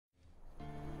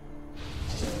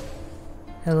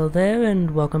Hello there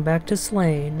and welcome back to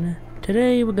Slain.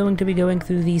 Today we're going to be going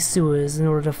through these sewers in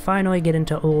order to finally get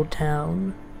into Old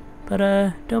Town. But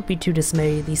don't be too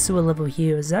dismayed, the sewer level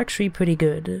here is actually pretty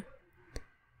good.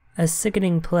 A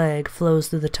sickening plague flows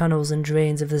through the tunnels and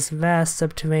drains of this vast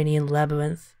subterranean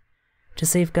labyrinth. To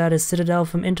safeguard his citadel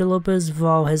from interlopers,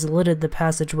 Varl has littered the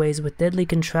passageways with deadly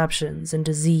contraptions and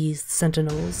diseased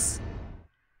sentinels.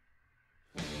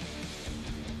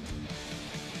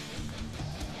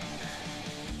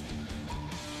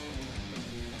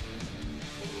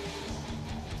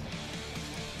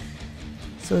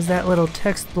 So as that little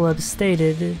text blurb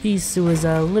stated, these sewers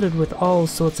are littered with all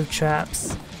sorts of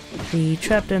traps. The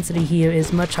trap density here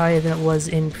is much higher than it was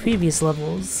in previous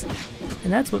levels,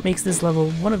 and that's what makes this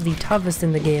level one of the toughest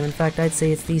in the game. In fact, I'd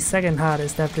say it's the second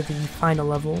hardest after the final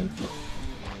level.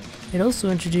 It also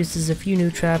introduces a few new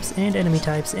traps and enemy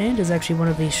types, and is actually one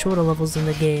of the shorter levels in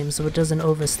the game, so it doesn't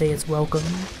overstay its welcome.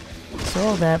 So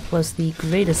all that, plus the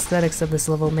great aesthetics of this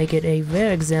level, make it a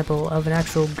rare example of an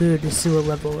actual good sewer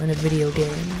level in a video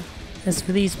game. As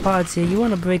for these pods here, you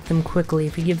want to break them quickly.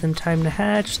 If you give them time to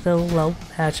hatch, they'll, well,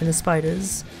 hatch into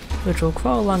spiders, which will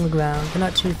crawl along the ground. They're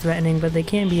not too threatening, but they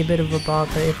can be a bit of a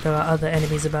bother if there are other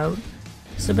enemies about.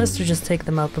 So best to just take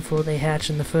them out before they hatch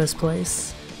in the first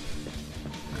place.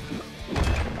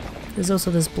 There's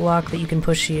also this block that you can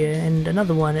push here, and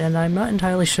another one, and I'm not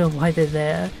entirely sure why they're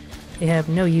there. They have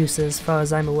no use as far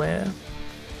as I'm aware.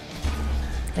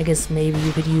 I guess maybe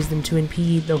you could use them to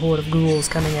impede the horde of ghouls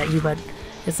coming at you, but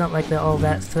it's not like they're all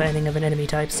that threatening of an enemy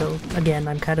type, so again,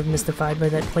 I'm kind of mystified by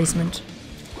that placement.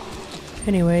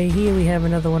 Anyway, here we have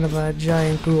another one of our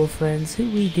giant ghoul friends,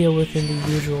 who we deal with in the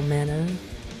usual manner.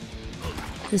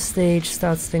 This stage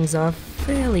starts things off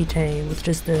fairly tame, with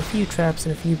just a few traps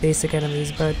and a few basic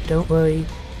enemies, but don't worry,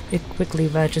 it quickly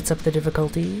ratchets up the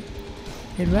difficulty.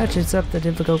 It ratchets up the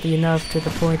difficulty enough to the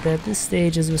point that this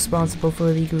stage is responsible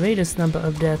for the greatest number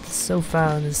of deaths so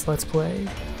far in this Let's Play.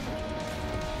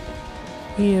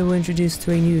 Here we're introduced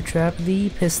to a new trap, the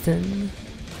Piston.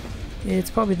 It's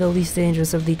probably the least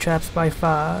dangerous of the traps by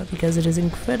far, because it is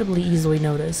incredibly easily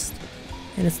noticed,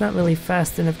 and it's not really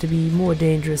fast enough to be more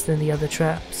dangerous than the other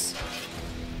traps.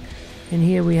 And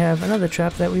here we have another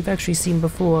trap that we've actually seen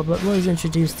before, but was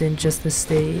introduced in just this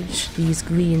stage, these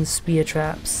green spear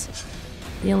traps.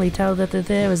 The only tell that they're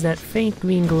there is that faint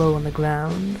green glow on the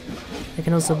ground. They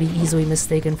can also be easily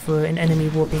mistaken for an enemy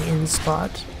warping in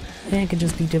spot, and can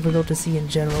just be difficult to see in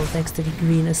general thanks to the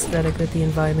green aesthetic that the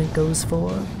environment goes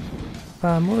for.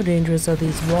 Far more dangerous are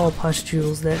these wall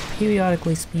pustules that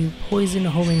periodically spew poison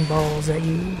homing balls at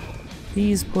you.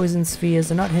 These poison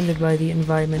spheres are not hindered by the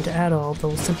environment at all,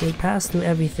 they'll simply pass through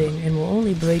everything and will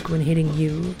only break when hitting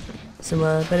you, so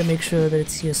better make sure that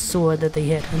it's your sword that they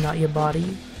hit and not your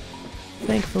body.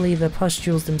 Thankfully, the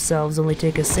pustules themselves only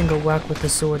take a single whack with the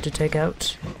sword to take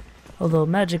out, although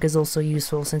magic is also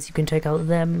useful since you can take out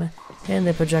them and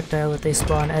their projectile if they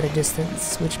spawn at a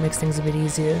distance, which makes things a bit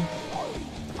easier.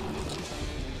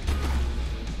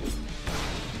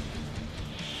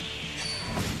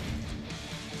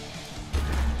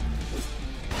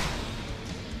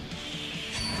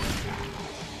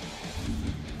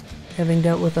 Having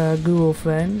dealt with our ghoul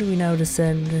friend, we now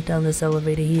descend down this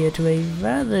elevator here to a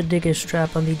rather dickish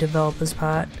trap on the developer's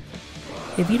part.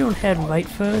 If you don't head right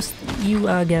first, you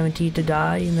are guaranteed to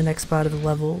die in the next part of the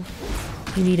level.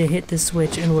 You need to hit this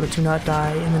switch in order to not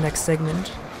die in the next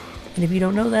segment. And if you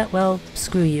don't know that, well,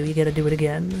 screw you, you gotta do it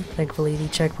again. Thankfully the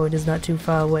checkpoint is not too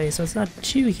far away, so it's not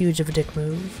too huge of a dick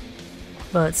move.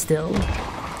 But still.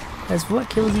 As for what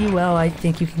kills you, well, I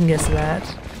think you can guess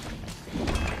that.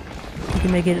 You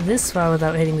can make it this far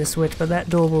without hitting the switch, but that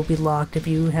door will be locked if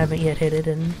you haven't yet hit it,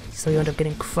 and so you end up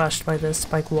getting crushed by the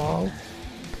spike wall.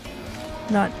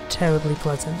 Not terribly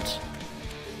pleasant.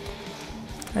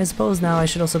 I suppose now I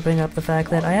should also bring up the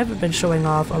fact that I haven't been showing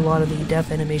off a lot of the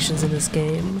death animations in this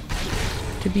game.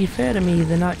 To be fair to me,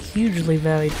 they're not hugely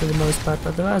varied for the most part,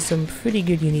 but there are some pretty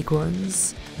good unique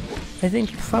ones. I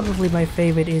think probably my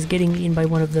favorite is getting eaten by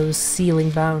one of those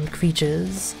ceiling-bound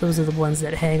creatures. Those are the ones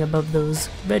that hang above those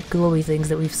red glowy things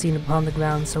that we've seen upon the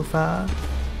ground so far.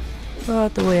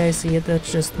 But the way I see it,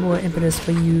 that's just more impetus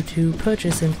for you to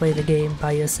purchase and play the game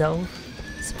by yourself.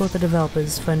 Support the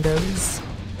developers, friendos.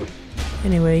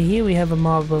 Anyway, here we have a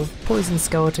mob of poison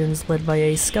skeletons led by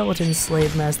a skeleton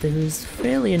slave master who's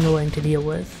fairly annoying to deal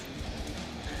with.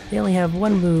 They only have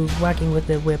one move, whacking with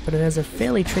their whip, but it has a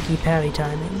fairly tricky parry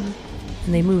timing.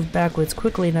 And they move backwards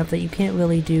quickly enough that you can't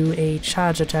really do a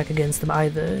charge attack against them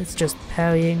either. It's just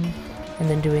parrying and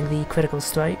then doing the critical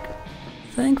strike.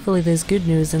 Thankfully there's good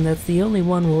news, and that's the only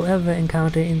one we'll ever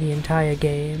encounter in the entire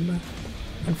game.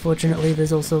 Unfortunately,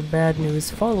 there's also bad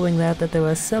news following that there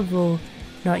are several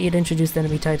not yet introduced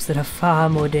enemy types that are far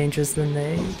more dangerous than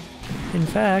they. In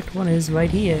fact, one is right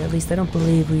here. At least I don't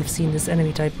believe we've seen this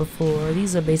enemy type before.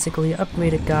 These are basically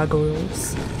upgraded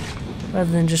gargoyles.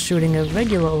 Rather than just shooting a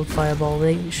regular old fireball,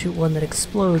 they shoot one that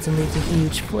explodes and leaves a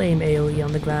huge flame AoE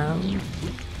on the ground,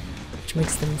 which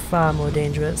makes them far more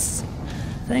dangerous.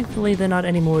 Thankfully, they're not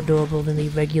any more durable than the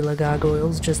regular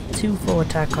gargoyles. Just 2 full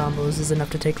attack combos is enough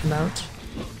to take them out.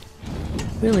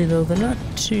 Really though, they're not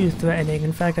too threatening.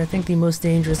 In fact, I think the most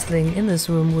dangerous thing in this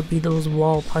room would be those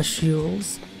wall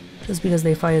pustules, just because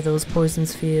they fire those poison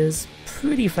spheres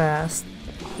pretty fast,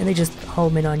 and they just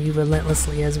home in on you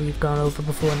relentlessly, as we've gone over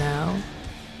before now.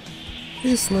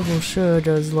 This level sure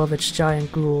does love its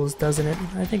giant ghouls, doesn't it?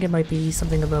 I think it might be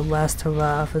something of a last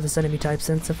hurrah for this enemy type,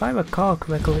 since if I recall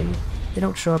correctly, they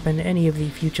don't show up in any of the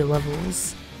future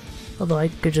levels. Although I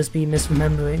could just be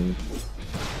misremembering.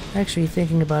 Actually,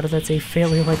 thinking about it, that's a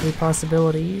fairly likely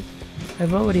possibility.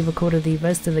 I've already recorded the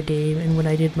rest of the game, and when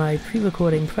I did my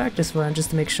pre-recording practice run just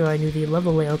to make sure I knew the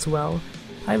level layouts well,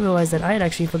 I realized that I had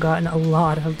actually forgotten a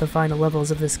lot of the final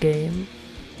levels of this game.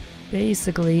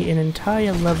 Basically, an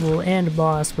entire level and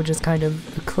boss were just kind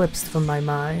of eclipsed from my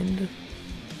mind.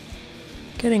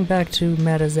 Getting back to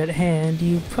matters at hand,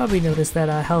 you probably noticed that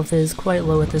our health is quite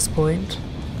low at this point.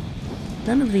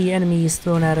 None of the enemies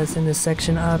thrown at us in this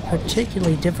section are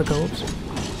particularly difficult.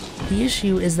 The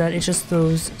issue is that it just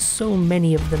throws so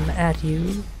many of them at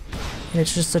you, and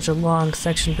it's just such a long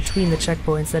section between the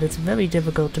checkpoints that it's very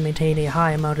difficult to maintain a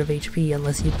high amount of HP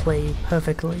unless you play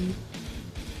perfectly.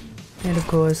 And of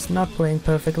course, not playing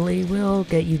perfectly will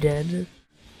get you dead.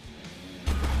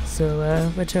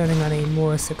 So, returning on a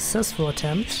more successful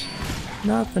attempt.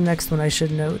 Not the next one, I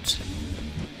should note.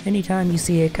 Anytime you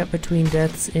see a cut between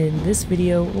deaths in this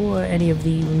video or any of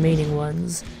the remaining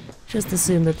ones, just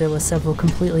assume that there were several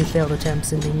completely failed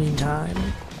attempts in the meantime.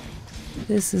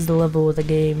 This is the level where the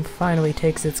game finally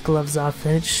takes its gloves off,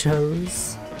 and it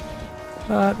shows.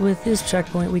 But with this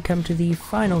checkpoint we come to the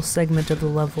final segment of the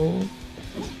level.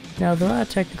 Now there are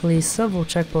technically several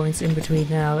checkpoints in between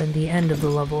now and the end of the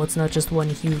level. It's not just one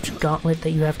huge gauntlet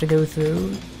that you have to go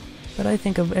through. But I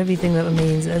think of everything that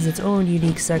remains as its own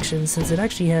unique section, since it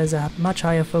actually has a much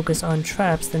higher focus on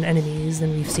traps than enemies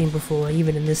than we've seen before,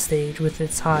 even in this stage with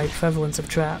its high prevalence of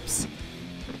traps.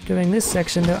 During this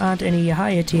section there aren't any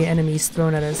higher tier enemies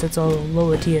thrown at us, it's all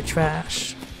lower tier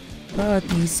trash. But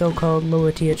the so-called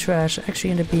lower tier trash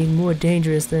actually end up being more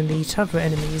dangerous than the tougher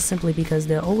enemies simply because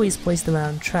they're always placed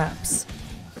around traps.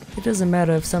 It doesn't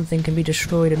matter if something can be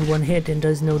destroyed in one hit and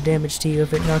does no damage to you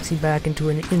if it knocks you back into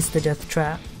an insta-death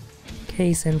trap.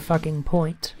 Case in fucking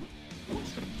point.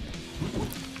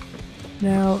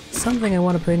 Now, something I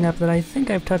want to bring up that I think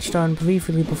I've touched on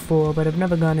briefly before but have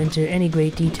never gone into any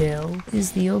great detail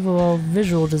is the overall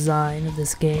visual design of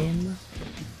this game.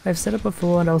 I've said it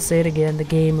before and I'll say it again, the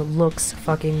game looks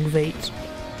fucking great.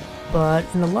 But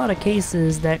in a lot of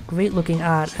cases, that great looking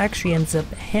art actually ends up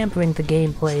hampering the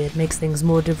gameplay. It makes things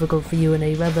more difficult for you in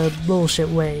a rather bullshit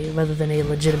way rather than a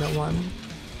legitimate one.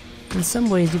 In some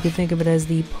ways you could think of it as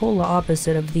the polar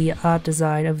opposite of the art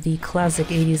design of the classic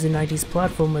 80s and 90s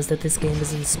platformers that this game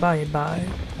is inspired by.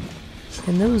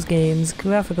 In those games,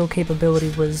 graphical capability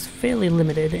was fairly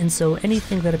limited, and so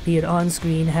anything that appeared on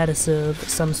screen had to serve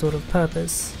some sort of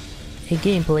purpose. A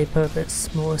gameplay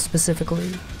purpose, more specifically.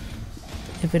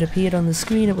 If it appeared on the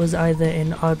screen, it was either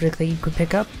an object that you could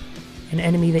pick up, an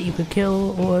enemy that you could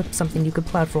kill, or something you could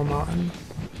platform on.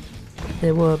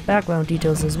 There were background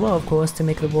details as well, of course, to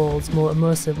make the worlds more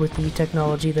immersive with the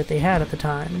technology that they had at the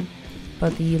time.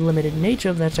 But the limited nature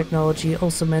of that technology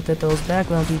also meant that those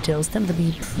background details tend to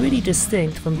be pretty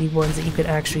distinct from the ones that you could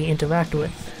actually interact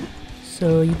with.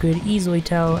 So you could easily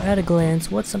tell at a glance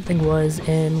what something was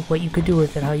and what you could do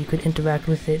with it, how you could interact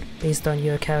with it based on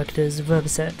your character's verb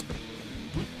set.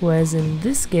 Whereas in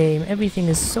this game, everything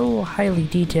is so highly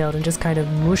detailed and just kind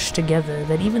of mushed together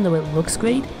that even though it looks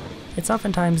great, it's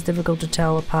oftentimes difficult to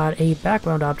tell apart a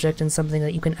background object and something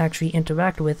that you can actually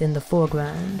interact with in the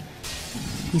foreground.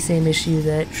 The same issue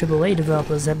that AAA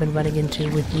developers have been running into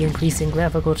with the increasing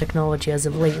graphical technology as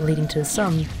of late, leading to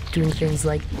some doing things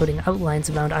like putting outlines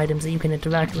around items that you can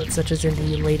interact with, such as in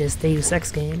the latest Deus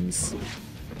Ex games.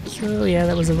 So yeah,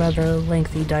 that was a rather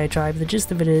lengthy diatribe. The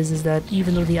gist of it is that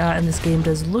even though the art in this game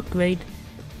does look great,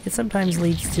 it sometimes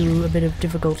leads to a bit of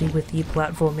difficulty with the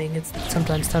platforming. It's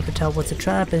sometimes tough to tell what's a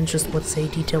trap and just what's a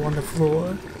detail on the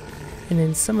floor. And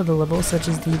in some of the levels, such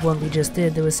as the one we just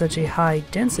did, there was such a high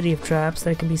density of traps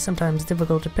that it can be sometimes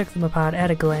difficult to pick them apart at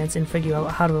a glance and figure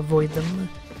out how to avoid them,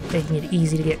 making it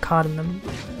easy to get caught in them.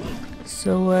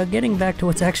 So getting back to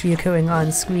what's actually occurring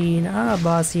on screen, our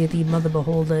boss here, the Mother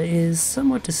Beholder, is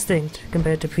somewhat distinct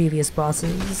compared to previous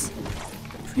bosses.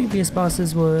 Previous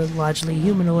bosses were largely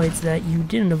humanoids that you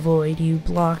didn't avoid, you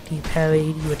blocked, you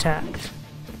parried, you attacked.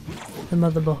 The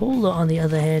Mother Beholder, on the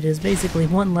other hand, is basically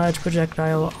one large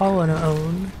projectile all on her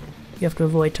own. You have to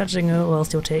avoid touching her or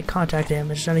else you'll take contact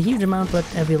damage, not a huge amount, but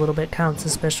every little bit counts,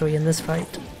 especially in this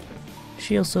fight.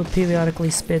 She also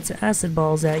periodically spits acid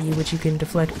balls at you, which you can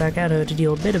deflect back at her to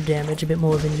deal a bit of damage, a bit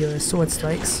more than your sword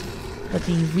strikes. But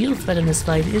the real threat in this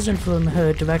fight isn't from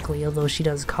her directly, although she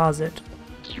does cause it.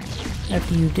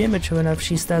 After you damage her enough,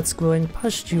 she starts growing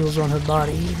pustules on her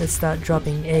body that start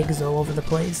dropping eggs all over the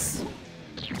place.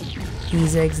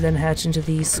 These eggs then hatch into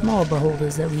the small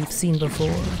beholders that we've seen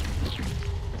before.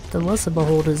 The lesser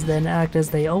beholders then act as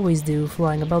they always do,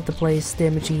 flying about the place,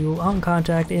 damaging you on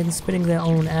contact and spitting their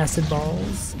own acid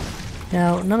balls.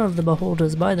 Now, none of the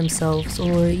beholders by themselves,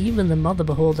 or even the Mother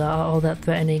Beholder, are all that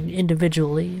threatening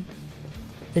individually.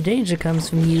 The danger comes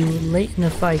from you late in a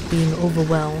fight being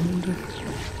overwhelmed.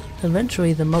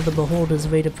 Eventually, the Mother Beholder's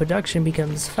rate of production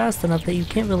becomes fast enough that you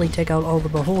can't really take out all the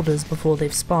beholders before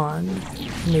they've spawned.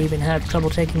 You may even have trouble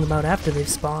taking them out after they've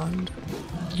spawned.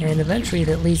 And eventually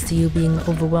that leads to you being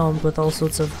overwhelmed with all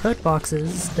sorts of hurt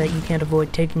boxes that you can't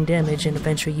avoid taking damage, and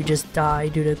eventually you just die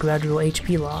due to gradual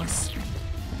HP loss.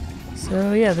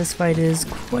 So yeah, this fight is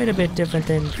quite a bit different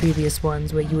than previous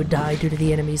ones where you would die due to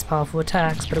the enemy's powerful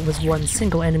attacks, but it was one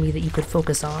single enemy that you could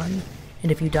focus on.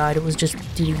 And if you died, it was just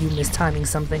due to you mistiming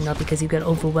something, not because you got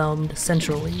overwhelmed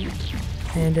centrally.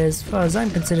 And as far as I'm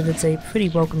concerned, it's a pretty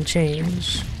welcome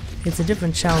change. It's a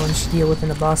different challenge to deal with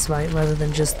in a boss fight rather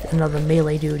than just another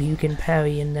melee dude who you can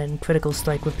parry and then critical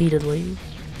strike repeatedly.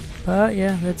 But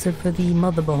yeah, that's it for the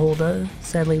Mother Beholder.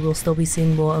 Sadly, we'll still be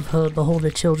seeing more of her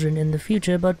Beholder children in the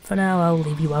future, but for now I'll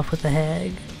leave you off with the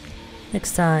Hag.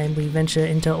 Next time we venture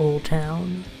into Old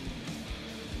Town.